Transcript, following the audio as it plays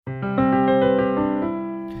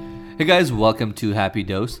Hey guys, welcome to Happy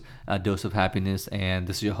Dose, a dose of happiness, and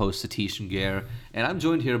this is your host Satish Ngare, and I'm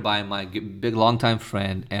joined here by my big longtime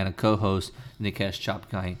friend and a co-host Nikesh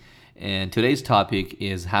Chapkai. And today's topic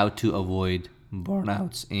is how to avoid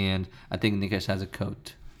burnouts, and I think Nikesh has a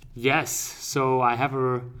quote. Yes, so I have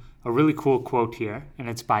a really cool quote here, and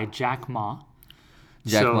it's by Jack Ma.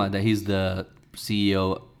 Jack Ma, that he's the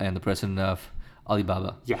CEO and the president of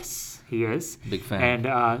Alibaba. Yes, he is. Big fan.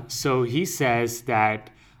 And so he says that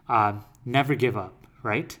never give up,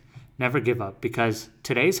 right? Never give up because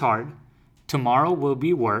today's hard, tomorrow will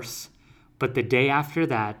be worse, but the day after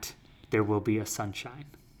that, there will be a sunshine.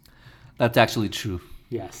 That's actually true.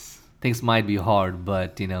 Yes. Things might be hard,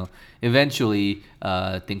 but eventually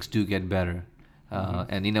things do get better.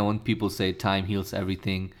 And when people say time heals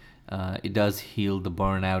everything, it does heal the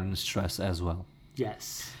burnout and stress as well.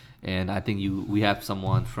 Yes. And I think we have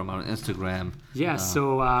someone from our Instagram. Yeah,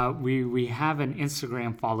 so we have an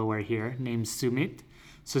Instagram follower here named Sumit.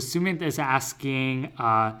 So Sumit is asking,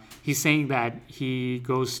 he's saying that he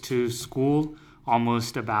goes to school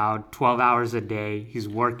almost about 12 hours a day. He's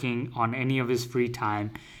working on any of his free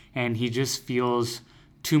time, and he just feels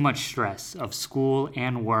too much stress of school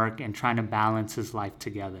and work and trying to balance his life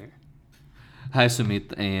together. Hi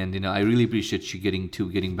Sumit, and I really appreciate you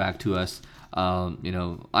getting back to us.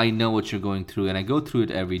 I know what you're going through, and I go through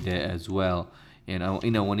it every day as well.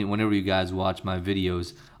 Whenever you guys watch my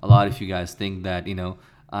videos, a lot of you guys think that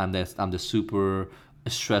I'm the super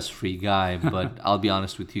stress-free guy, but I'll be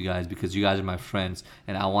honest with you guys because you guys are my friends,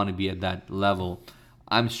 and I want to be at that level.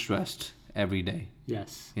 I'm stressed every day.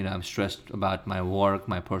 Yes. I'm stressed about my work,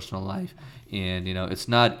 my personal life, and it's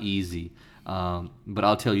not easy. But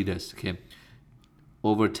I'll tell you this, okay?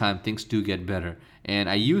 Over time, things do get better. And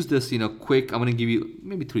I use this, quick. I'm gonna give you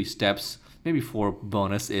maybe 3 steps, maybe 4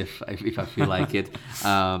 bonus if I feel like it,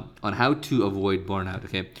 on how to avoid burnout.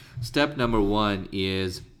 Okay. Step number 1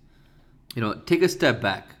 is, take a step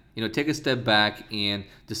back. Take a step back and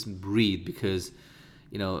just breathe because,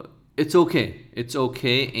 it's okay. It's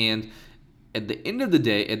okay. And at the end of the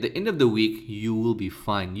day, at the end of the week, you will be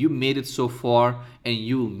fine. You made it so far, and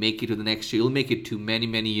you will make it to the next year. You'll make it to many,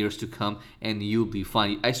 many years to come, and you'll be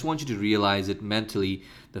fine. I just want you to realize it mentally,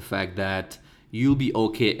 the fact that you'll be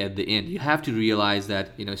okay at the end. You have to realize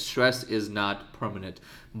that, stress is not permanent.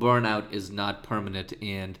 Burnout is not permanent.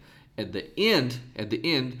 And at the end,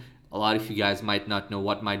 a lot of you guys might not know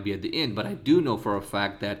what might be at the end, but I do know for a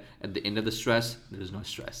fact that at the end of the stress, there's no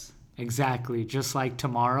stress. Exactly. Just like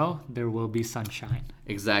tomorrow, there will be sunshine.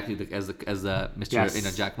 Exactly, as Mr.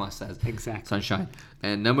 Yes. Jack Ma says. Exactly. Sunshine.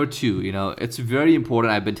 And number 2, it's very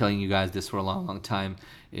important. I've been telling you guys this for a long, long time.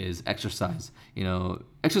 Is exercise.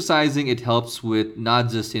 Exercising, it helps with not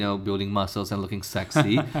just building muscles and looking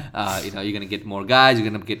sexy. You're gonna get more guys. You're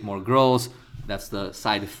gonna get more girls. That's the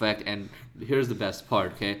side effect. And here's the best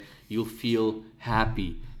part. Okay, you'll feel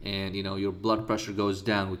happy. And your blood pressure goes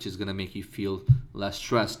down, which is gonna make you feel less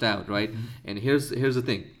stressed out, right? Mm-hmm. And here's the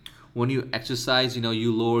thing: when you exercise,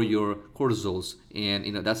 you lower your cortisols, and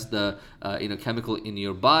that's the chemical in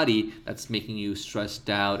your body that's making you stressed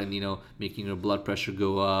out, and making your blood pressure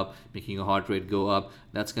go up, making your heart rate go up.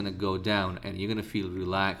 That's gonna go down, and you're gonna feel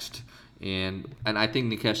relaxed. And I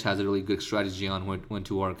think Nikesh has a really good strategy on when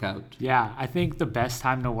to work out. Yeah, I think the best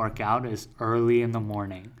time to work out is early in the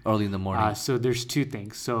morning. Early in the morning. So there's 2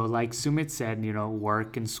 things. So like Sumit said,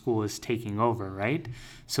 work and school is taking over, right?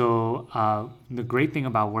 So the great thing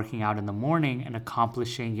about working out in the morning and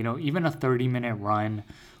accomplishing, even a 30-minute run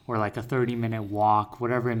or like a 30-minute walk,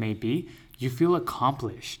 whatever it may be, you feel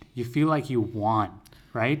accomplished. You feel like you won.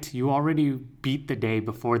 Right? You already beat the day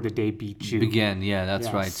before the day beat you. Began, yeah, that's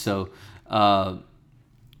yes. Right. So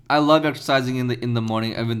I love exercising in the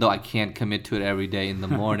morning, even though I can't commit to it every day in the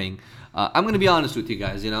morning. I'm gonna be honest with you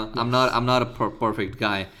guys. Yes. I'm not a perfect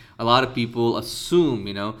guy. A lot of people assume,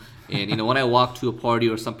 and when I walk to a party,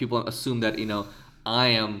 or some people assume that I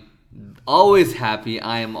am always happy.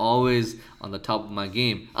 I am always on the top of my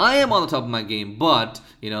game. I am on the top of my game, but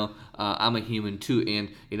I'm a human too, and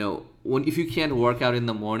if you can't work out in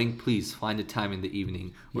the morning, please find a time in the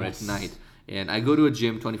evening or yes. At night. And I go to a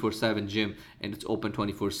gym, 24/7 gym, and it's open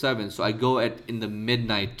 24/7. So I go in the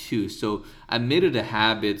midnight too. So I made it a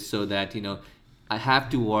habit so that I have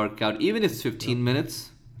to work out, even if it's 15 minutes,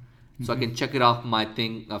 so I can check it off my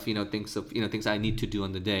thing of things I need to do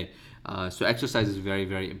on the day. So exercise is very,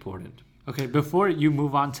 very important. Okay, before you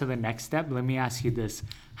move on to the next step, let me ask you this: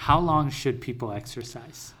 how long should people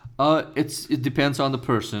exercise? It depends on the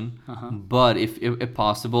person, but if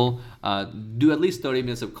possible, do at least 30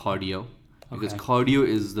 minutes of cardio, because cardio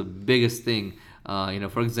is the biggest thing.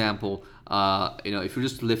 For example, If you're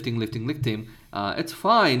just lifting, it's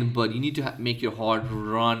fine, but you need to make your heart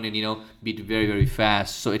run and beat very, very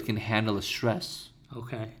fast so it can handle the stress.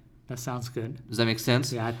 Okay. That sounds good. Does that make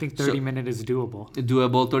sense? Yeah, I think 30 minutes is doable.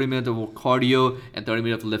 Doable. 30 minutes of cardio and 30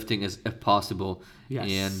 minutes of lifting is if possible. Yes.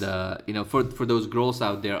 And for those girls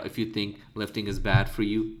out there, if you think lifting is bad for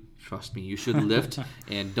you, trust me, you should lift.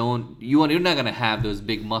 And you're not gonna have those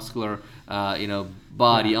big muscular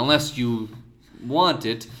body unless you want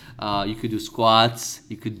it. You could do squats.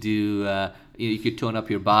 You could do you could tone up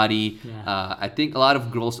your body. Yeah. I think a lot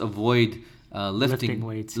of girls avoid lifting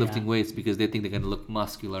weights because they think they're gonna look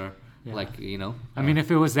muscular. Yeah. Like I mean, if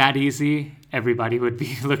it was that easy, everybody would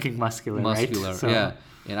be looking muscular, right? So, yeah.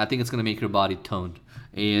 And I think it's gonna make your body toned.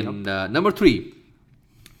 And number 3,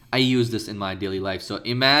 I use this in my daily life. So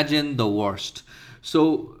imagine the worst.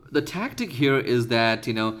 So the tactic here is that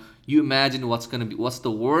you imagine what's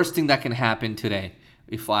the worst thing that can happen today.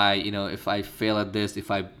 If I fail at this, if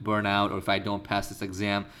I burn out, or if I don't pass this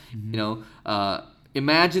exam,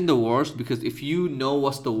 imagine the worst, because if you know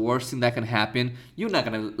what's the worst thing that can happen, you're not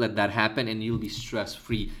going to let that happen, and you'll be stress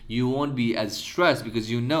free. You won't be as stressed because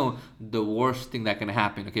you know the worst thing that can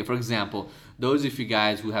happen. Okay, for example, those of you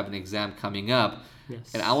guys who have an exam coming up,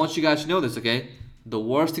 yes. And I want you guys to know this, okay? The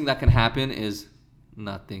worst thing that can happen is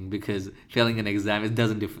nothing, because failing an exam, it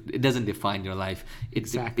doesn't define your life.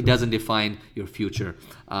 It doesn't define your future.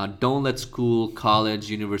 Don't let school, college,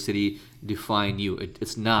 university define you.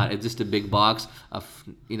 It's not. It's just a big box of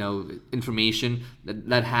information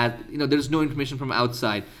that has there's no information from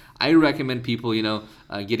outside. I recommend people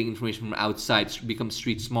getting information from outside, become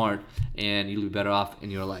street smart, and you'll be better off in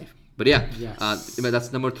your life. But yeah, yes.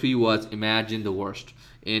 That's number 3 was imagine the worst.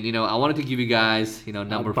 And I wanted to give you guys a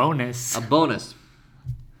bonus. A bonus.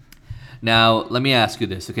 Now, let me ask you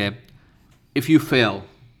this, okay? If you fail,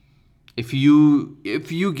 if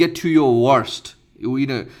you get to your worst,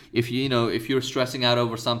 if you're stressing out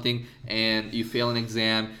over something and you fail an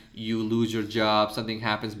exam, you lose your job, something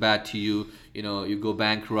happens bad to you, you go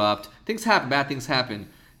bankrupt, things happen, bad things happen.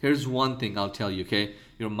 Here's one thing I'll tell you, okay?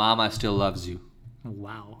 Your mama still loves you.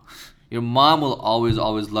 Wow. Your mom will always,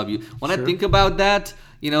 always love you. When I think about that,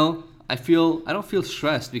 I don't feel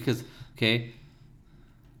stressed because, okay,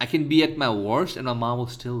 I can be at my worst and my mom will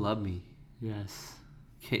still love me. Yes.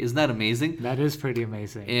 Okay, isn't that amazing? That is pretty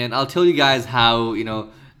amazing. And I'll tell you guys how,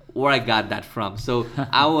 where I got that from. So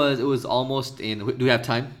it was almost do we have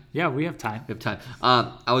time? Yeah, we have time. We have time.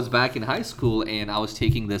 I was back in high school and I was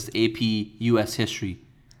taking this AP US history.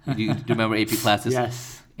 Do you remember AP classes?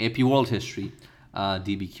 Yes. AP World History.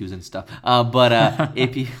 DBQs and stuff. But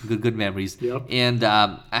AP, good memories. Yep. And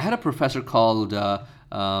I had a professor called,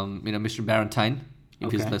 Mr. Barentine.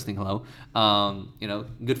 If he's listening, hello.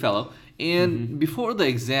 Good fellow. And before the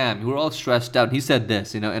exam, we were all stressed out. He said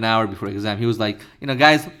this, an hour before exam. He was like,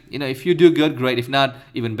 guys, if you do good, great. If not,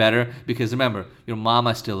 even better. Because remember, your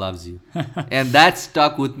mama still loves you. And that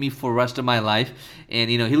stuck with me for the rest of my life. And,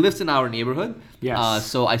 he lives in our neighborhood. Yes.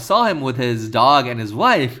 So I saw him with his dog and his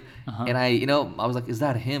wife. And I was like, is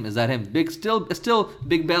that him? Big, still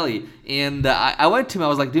big belly. And I went to him. I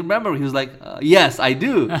was like, do you remember? He was like, yes, I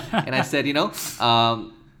do. And I said,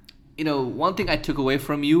 one thing I took away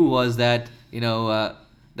from you was that,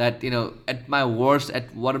 at my worst,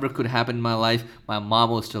 at whatever could happen in my life, my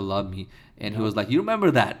mom will still love me. And he was like, you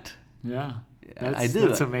remember that? Yeah. I do.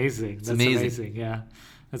 That's amazing. That's amazing. Yeah.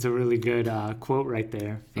 That's a really good quote right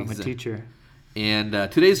there from a teacher. And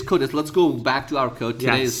today's quote is, let's go back to our quote.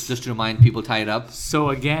 Today is just to remind people, tie it up. So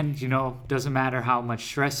again, doesn't matter how much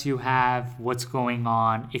stress you have, what's going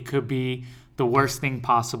on. It could be the worst thing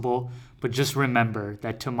possible. But just remember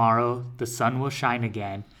that tomorrow the sun will shine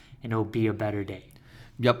again and it'll be a better day.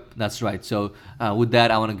 Yep, that's right. So with that,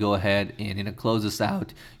 I want to go ahead and close this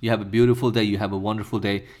out. You have a beautiful day. You have a wonderful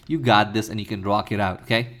day. You got this and you can rock it out,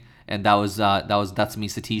 okay? And that's me,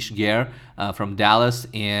 Satish Gair from Dallas,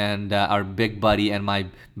 and our big buddy and my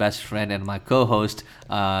best friend and my co-host,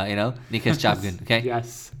 Nikesh Chabgun. Okay.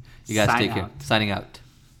 Yes. You guys take care. Signing out.